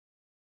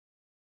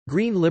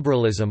Green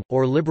liberalism,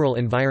 or liberal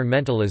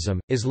environmentalism,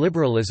 is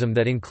liberalism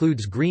that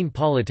includes green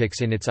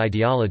politics in its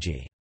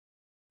ideology.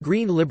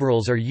 Green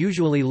liberals are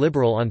usually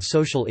liberal on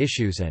social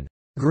issues and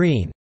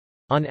green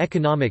on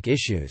economic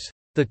issues.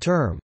 The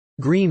term,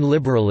 green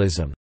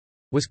liberalism,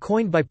 was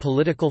coined by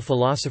political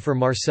philosopher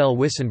Marcel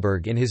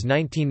Wissenberg in his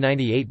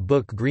 1998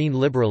 book Green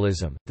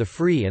Liberalism, The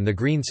Free and the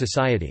Green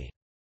Society.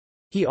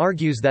 He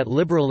argues that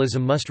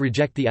liberalism must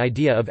reject the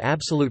idea of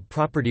absolute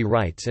property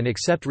rights and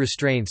accept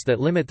restraints that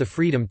limit the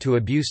freedom to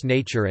abuse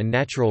nature and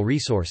natural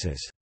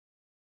resources.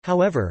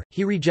 However,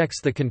 he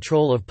rejects the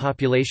control of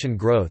population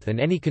growth and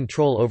any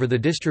control over the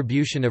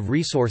distribution of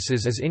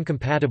resources as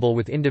incompatible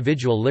with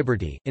individual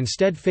liberty,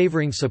 instead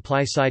favoring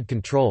supply-side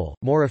control,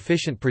 more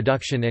efficient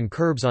production and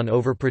curbs on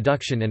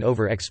overproduction and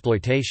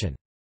overexploitation.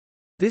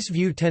 This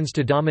view tends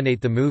to dominate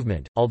the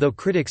movement, although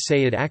critics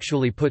say it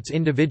actually puts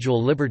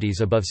individual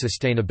liberties above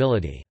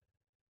sustainability.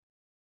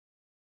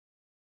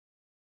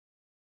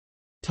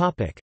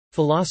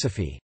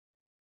 Philosophy.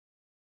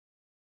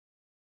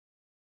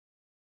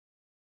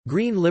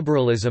 Green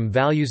liberalism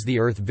values the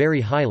Earth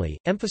very highly,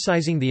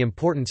 emphasizing the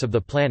importance of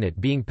the planet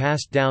being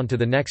passed down to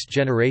the next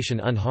generation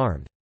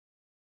unharmed.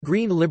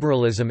 Green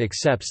liberalism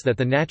accepts that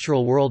the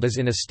natural world is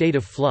in a state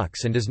of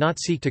flux and does not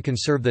seek to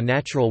conserve the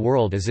natural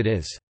world as it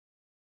is.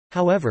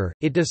 However,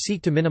 it does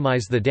seek to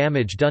minimize the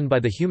damage done by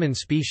the human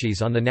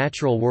species on the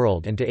natural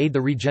world and to aid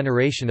the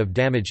regeneration of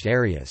damaged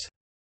areas.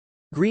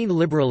 Green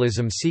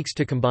liberalism seeks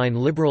to combine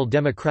liberal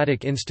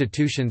democratic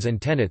institutions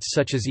and tenets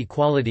such as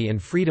equality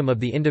and freedom of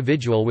the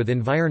individual with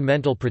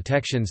environmental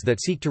protections that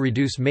seek to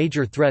reduce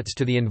major threats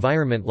to the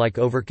environment like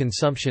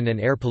overconsumption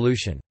and air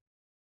pollution.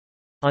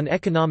 On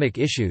economic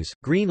issues,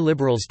 green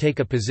liberals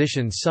take a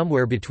position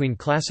somewhere between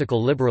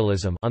classical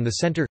liberalism on the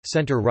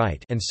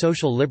center-right and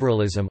social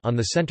liberalism on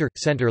the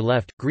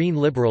center-left. Green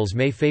liberals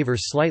may favor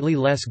slightly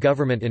less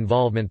government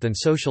involvement than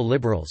social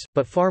liberals,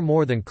 but far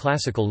more than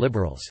classical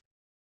liberals.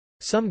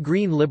 Some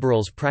green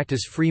liberals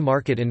practice free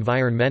market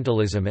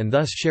environmentalism and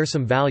thus share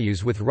some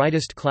values with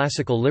rightist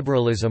classical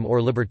liberalism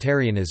or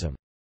libertarianism.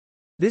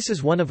 This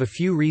is one of a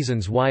few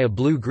reasons why a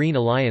blue-green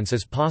alliance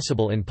is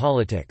possible in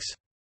politics.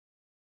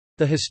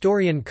 The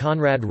historian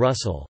Conrad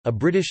Russell, a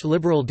British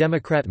Liberal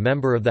Democrat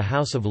member of the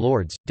House of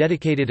Lords,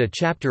 dedicated a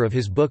chapter of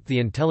his book The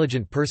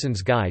Intelligent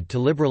Person's Guide to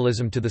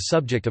Liberalism to the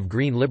subject of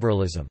green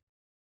liberalism.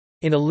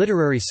 In a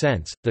literary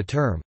sense, the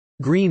term,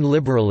 green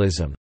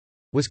liberalism,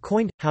 was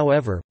coined,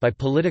 however, by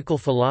political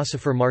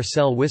philosopher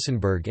Marcel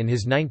Wissenberg in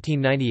his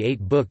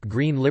 1998 book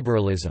Green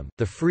Liberalism,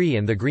 The Free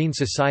and the Green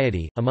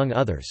Society, among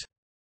others.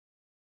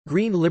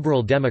 Green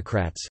Liberal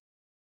Democrats.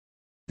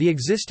 The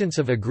existence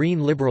of a Green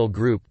Liberal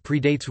group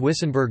predates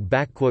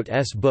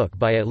Wissenberg's book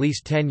by at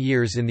least 10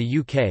 years in the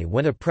UK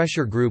when a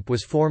pressure group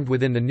was formed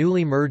within the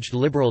newly merged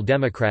Liberal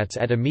Democrats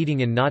at a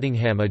meeting in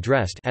Nottingham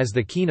addressed as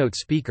the keynote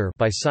speaker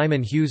by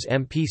Simon Hughes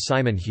MP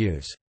Simon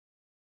Hughes.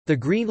 The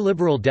Green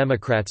Liberal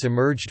Democrats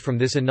emerged from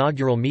this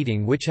inaugural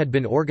meeting which had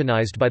been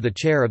organised by the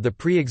chair of the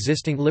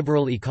pre-existing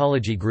Liberal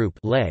Ecology Group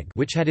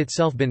which had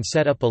itself been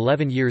set up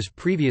 11 years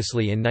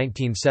previously in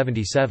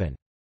 1977.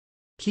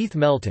 Keith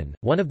Melton,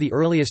 one of the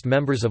earliest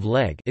members of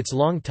LEG, its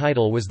long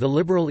title was the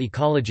Liberal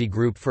Ecology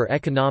Group for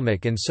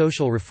Economic and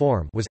Social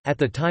Reform, was, at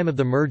the time of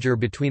the merger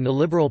between the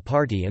Liberal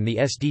Party and the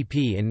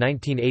SDP in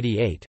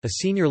 1988, a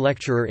senior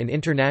lecturer in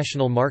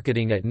international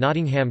marketing at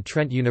Nottingham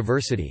Trent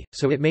University,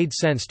 so it made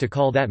sense to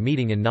call that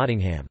meeting in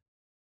Nottingham.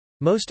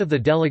 Most of the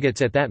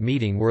delegates at that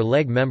meeting were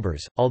LEG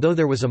members, although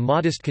there was a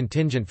modest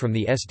contingent from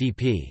the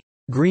SDP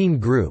Green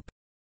Group.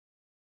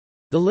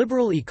 The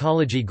Liberal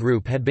Ecology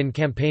Group had been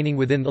campaigning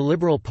within the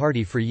Liberal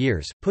Party for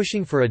years,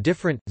 pushing for a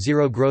different,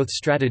 zero-growth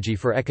strategy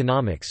for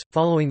economics,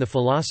 following the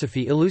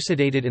philosophy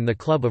elucidated in the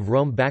Club of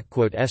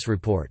Rome***'s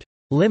report,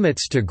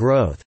 "Limits to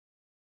Growth."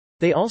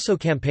 They also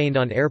campaigned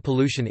on air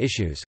pollution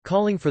issues,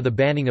 calling for the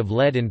banning of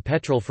lead in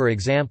petrol for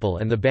example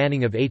and the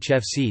banning of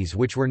HFCs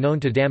which were known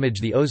to damage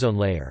the ozone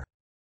layer.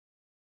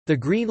 The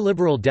Green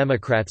Liberal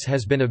Democrats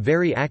has been a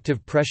very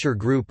active pressure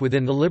group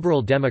within the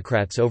Liberal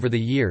Democrats over the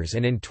years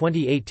and in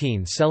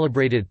 2018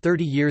 celebrated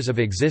 30 years of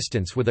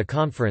existence with a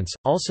conference,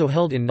 also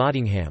held in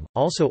Nottingham,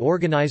 also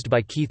organised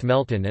by Keith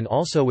Melton and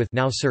also with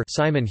now Sir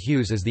Simon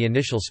Hughes as the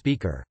initial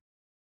speaker.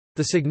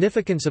 The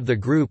significance of the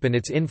group and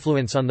its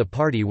influence on the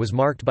party was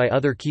marked by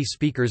other key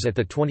speakers at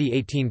the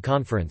 2018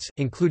 conference,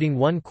 including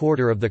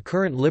 1/4 of the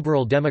current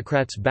Liberal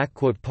Democrats'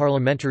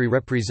 parliamentary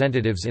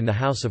representatives in the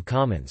House of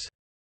Commons.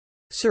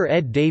 Sir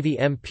Ed Davey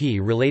MP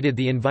related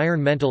the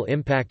environmental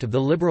impact of the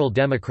Liberal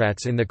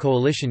Democrats in the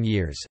coalition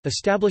years,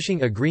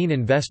 establishing a green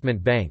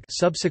investment bank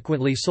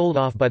subsequently sold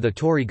off by the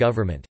Tory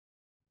government.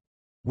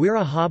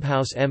 Wira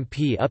Hobhouse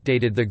MP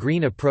updated the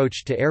green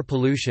approach to air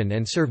pollution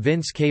and Sir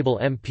Vince Cable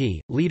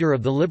MP, leader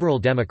of the Liberal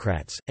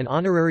Democrats, an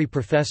honorary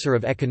professor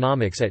of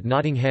economics at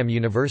Nottingham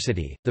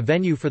University, the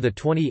venue for the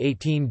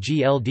 2018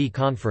 GLD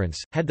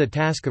conference, had the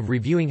task of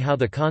reviewing how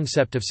the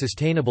concept of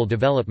sustainable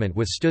development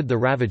withstood the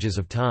ravages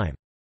of time.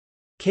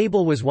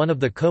 Cable was one of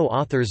the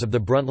co-authors of the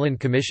Brundtland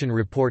Commission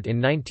report in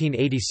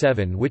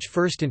 1987, which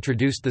first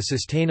introduced the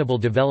sustainable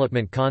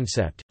development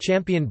concept,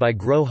 championed by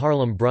Gro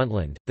Harlem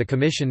Brundtland, the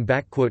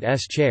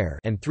Commission***'s chair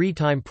and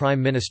three-time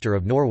Prime Minister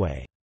of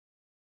Norway.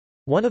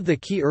 One of the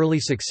key early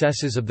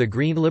successes of the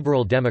Green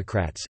Liberal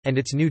Democrats, and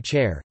its new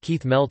chair,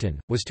 Keith Melton,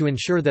 was to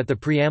ensure that the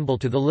preamble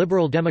to the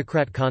Liberal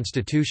Democrat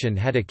Constitution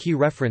had a key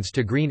reference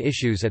to green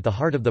issues at the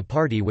heart of the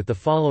party, with the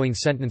following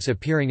sentence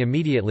appearing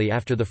immediately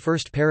after the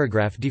first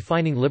paragraph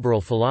defining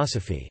liberal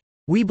philosophy.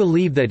 "We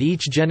believe that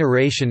each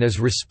generation is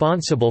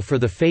responsible for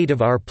the fate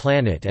of our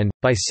planet and,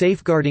 by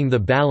safeguarding the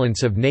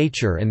balance of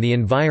nature and the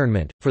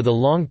environment, for the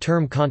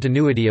long-term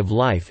continuity of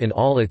life in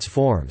all its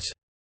forms."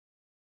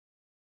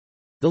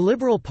 The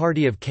Liberal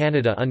Party of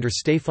Canada under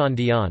Stéphane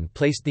Dion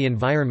placed the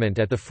environment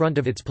at the front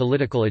of its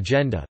political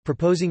agenda,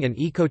 proposing an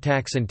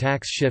eco-tax and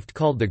tax shift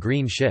called the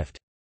Green Shift.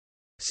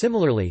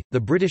 Similarly, the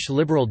British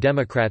Liberal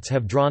Democrats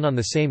have drawn on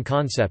the same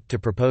concept to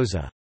propose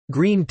a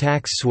 «green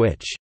tax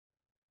switch».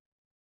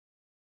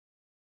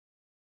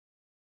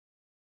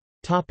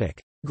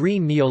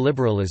 Green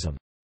neoliberalism.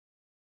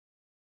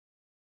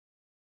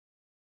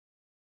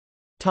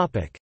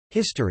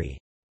 History.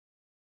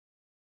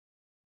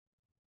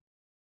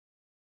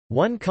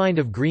 One kind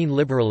of green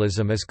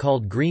liberalism is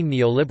called green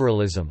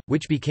neoliberalism,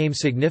 which became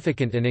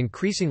significant and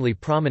increasingly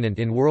prominent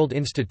in world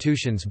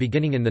institutions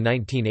beginning in the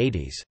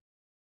 1980s.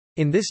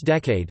 In this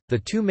decade, the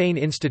two main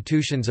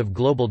institutions of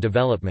global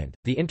development,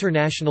 the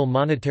International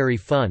Monetary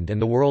Fund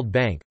and the World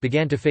Bank,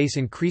 began to face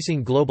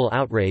increasing global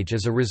outrage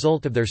as a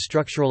result of their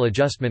structural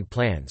adjustment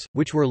plans,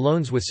 which were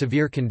loans with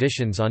severe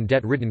conditions on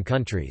debt-ridden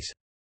countries.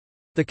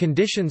 The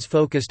conditions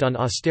focused on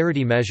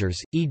austerity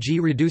measures, e.g.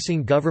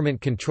 reducing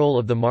government control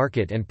of the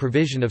market and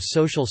provision of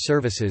social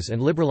services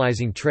and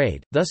liberalizing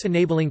trade, thus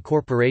enabling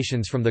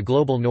corporations from the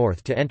global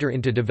north to enter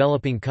into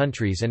developing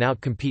countries and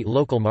outcompete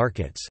local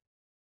markets.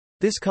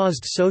 This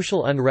caused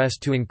social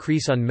unrest to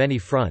increase on many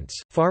fronts.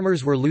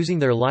 Farmers were losing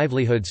their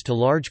livelihoods to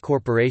large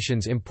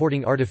corporations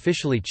importing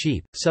artificially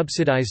cheap,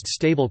 subsidized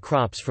stable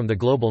crops from the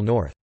global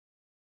north.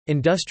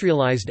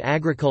 Industrialized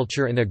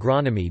agriculture and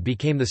agronomy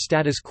became the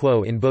status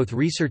quo in both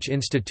research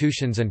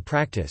institutions and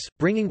practice,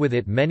 bringing with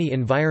it many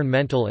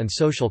environmental and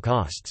social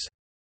costs.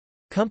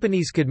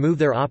 Companies could move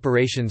their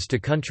operations to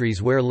countries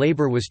where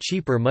labor was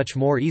cheaper much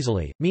more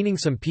easily, meaning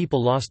some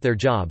people lost their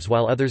jobs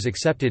while others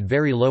accepted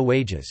very low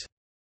wages.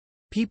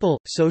 People,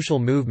 social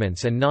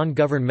movements and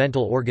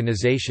non-governmental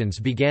organizations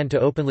began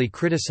to openly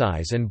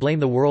criticize and blame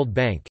the World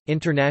Bank,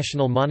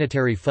 International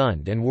Monetary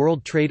Fund and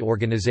World Trade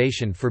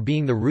Organization for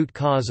being the root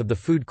cause of the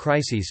food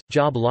crises,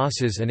 job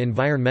losses and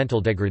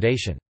environmental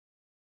degradation.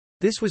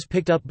 This was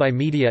picked up by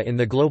media in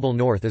the global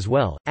north as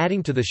well,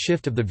 adding to the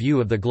shift of the view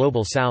of the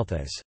global south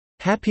as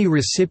happy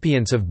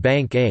recipients of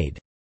bank aid,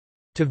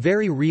 to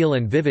very real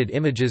and vivid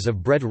images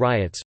of bread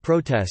riots,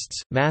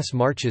 protests, mass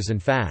marches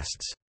and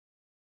fasts.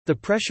 The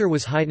pressure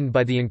was heightened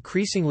by the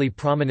increasingly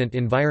prominent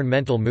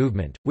environmental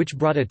movement, which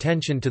brought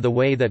attention to the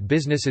way that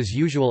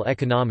business-as-usual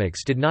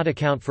economics did not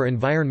account for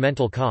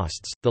environmental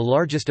costs, the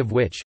largest of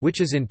which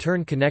is in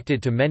turn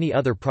connected to many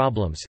other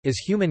problems, is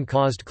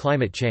human-caused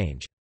climate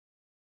change.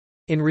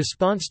 In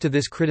response to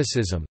this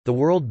criticism, the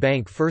World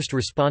Bank first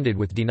responded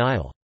with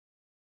denial.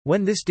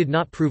 When this did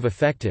not prove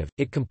effective,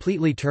 it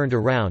completely turned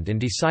around and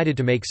decided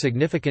to make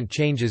significant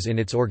changes in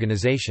its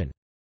organization.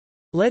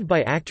 Led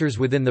by actors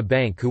within the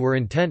bank who were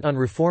intent on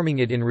reforming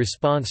it in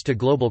response to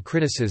global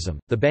criticism,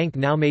 the bank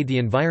now made the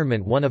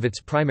environment one of its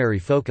primary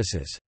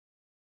focuses.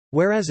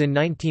 Whereas in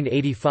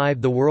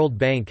 1985 the World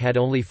Bank had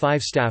only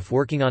 5 staff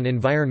working on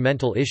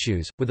environmental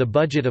issues, with a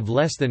budget of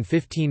less than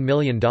 $15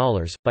 million,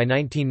 by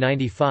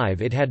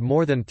 1995 it had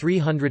more than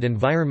 300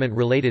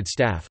 environment-related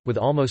staff, with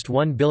almost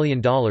 $1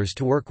 billion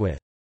to work with.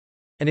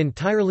 An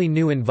entirely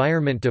new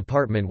Environment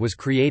Department was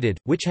created,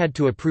 which had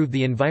to approve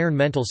the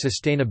environmental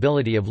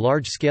sustainability of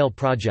large-scale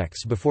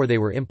projects before they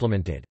were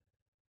implemented.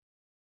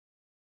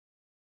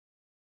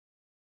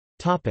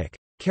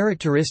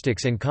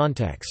 Characteristics and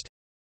context.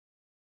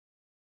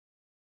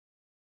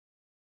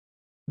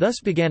 Thus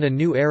began a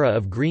new era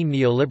of green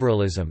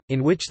neoliberalism,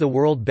 in which the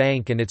World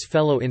Bank and its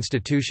fellow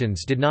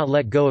institutions did not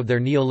let go of their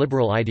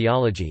neoliberal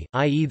ideology,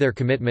 i.e. their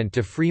commitment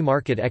to free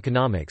market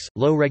economics,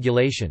 low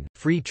regulation,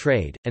 free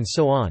trade, and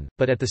so on,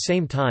 but at the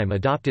same time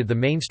adopted the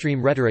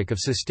mainstream rhetoric of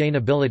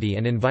sustainability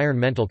and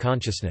environmental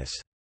consciousness.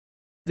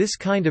 This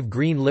kind of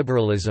green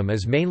liberalism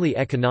is mainly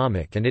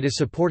economic and it is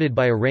supported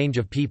by a range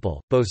of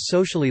people, both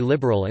socially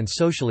liberal and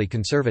socially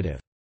conservative.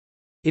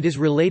 It is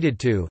related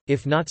to,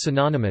 if not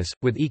synonymous,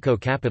 with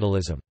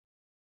eco-capitalism.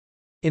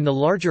 In the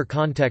larger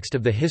context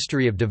of the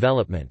history of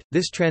development,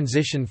 this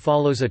transition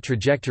follows a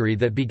trajectory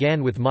that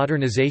began with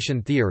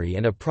modernization theory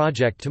and a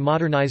project to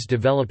modernize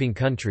developing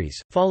countries,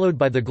 followed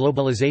by the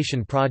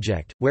globalization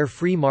project, where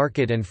free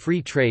market and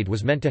free trade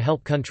was meant to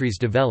help countries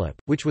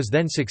develop, which was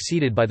then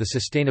succeeded by the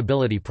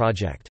sustainability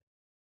project.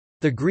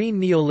 The green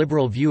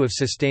neoliberal view of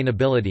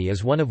sustainability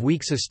is one of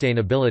weak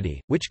sustainability,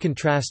 which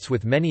contrasts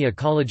with many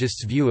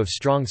ecologists' view of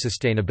strong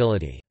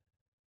sustainability.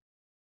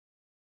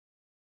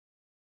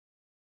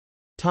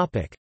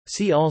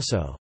 See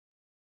also.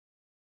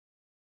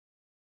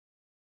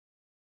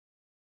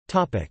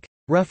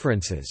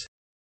 References.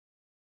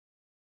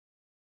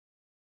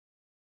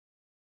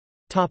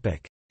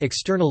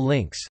 External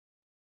links.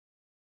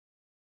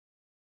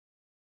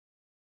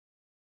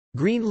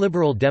 Green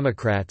Liberal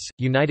Democrats,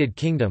 United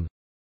Kingdom.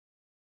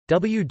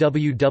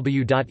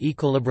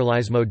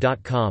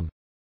 www.ecoliberalismo.com.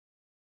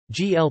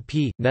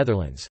 GLP,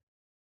 Netherlands.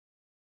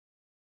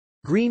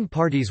 Green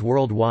parties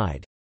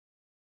worldwide.